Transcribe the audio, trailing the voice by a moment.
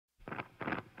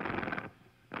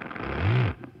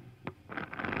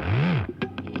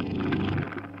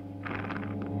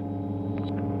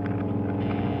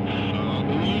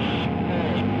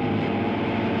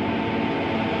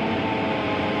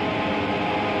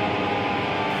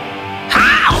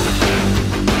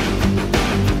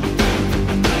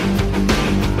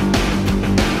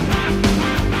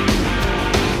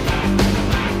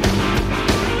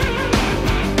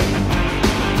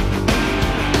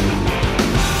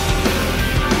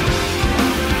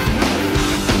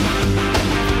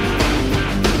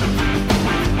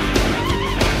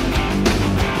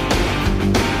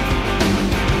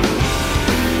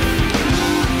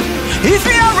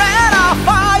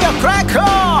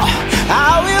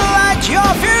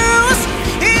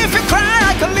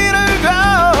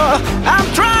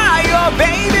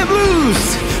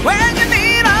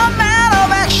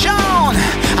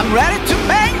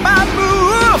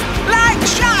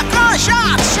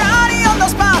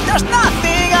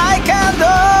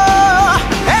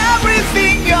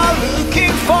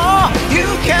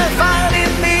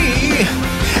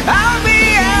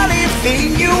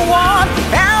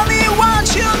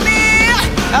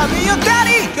be your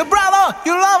daddy, your brother,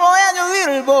 your lover, and your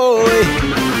little boy.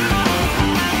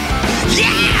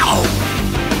 Yeah!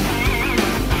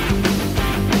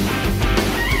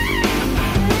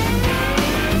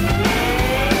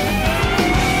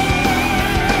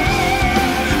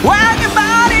 When your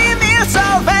body needs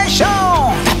salvation,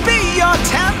 I'll be your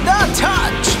tender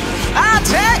touch. I'll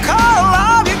take all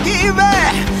of you give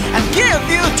it and give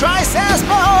you twice as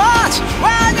much.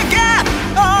 When you get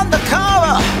on the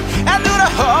cover and do the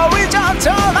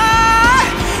horizontal line,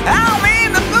 I'm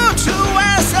in the mood to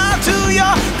answer to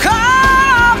your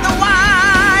call of the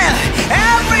wine.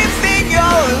 Everything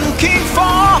you're looking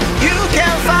for, you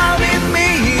can find in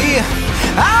me.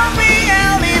 I'll be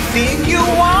anything you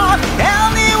want,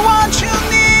 anyone you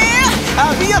need.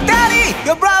 I'll be your daddy,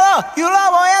 your brother, your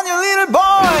lover, and your little boy.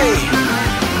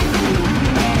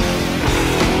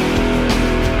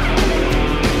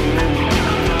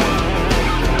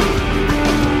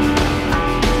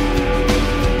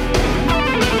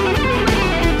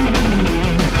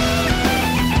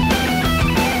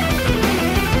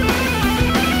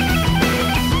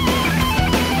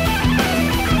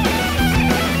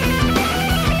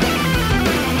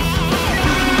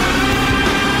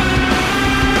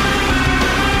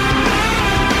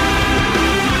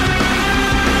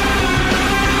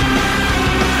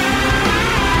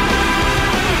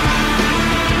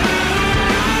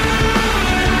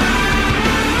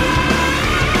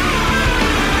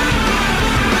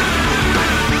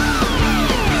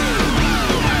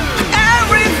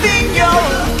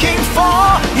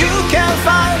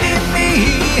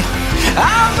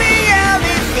 I'll be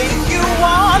anything you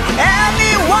want,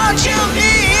 anyone you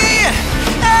need.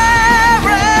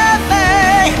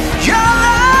 Everything you're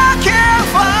looking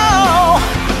for,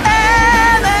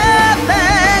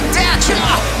 anything that you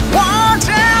want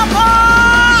and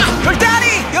more. Your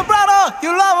daddy, your brother,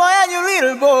 your lover, and your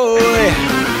little boy.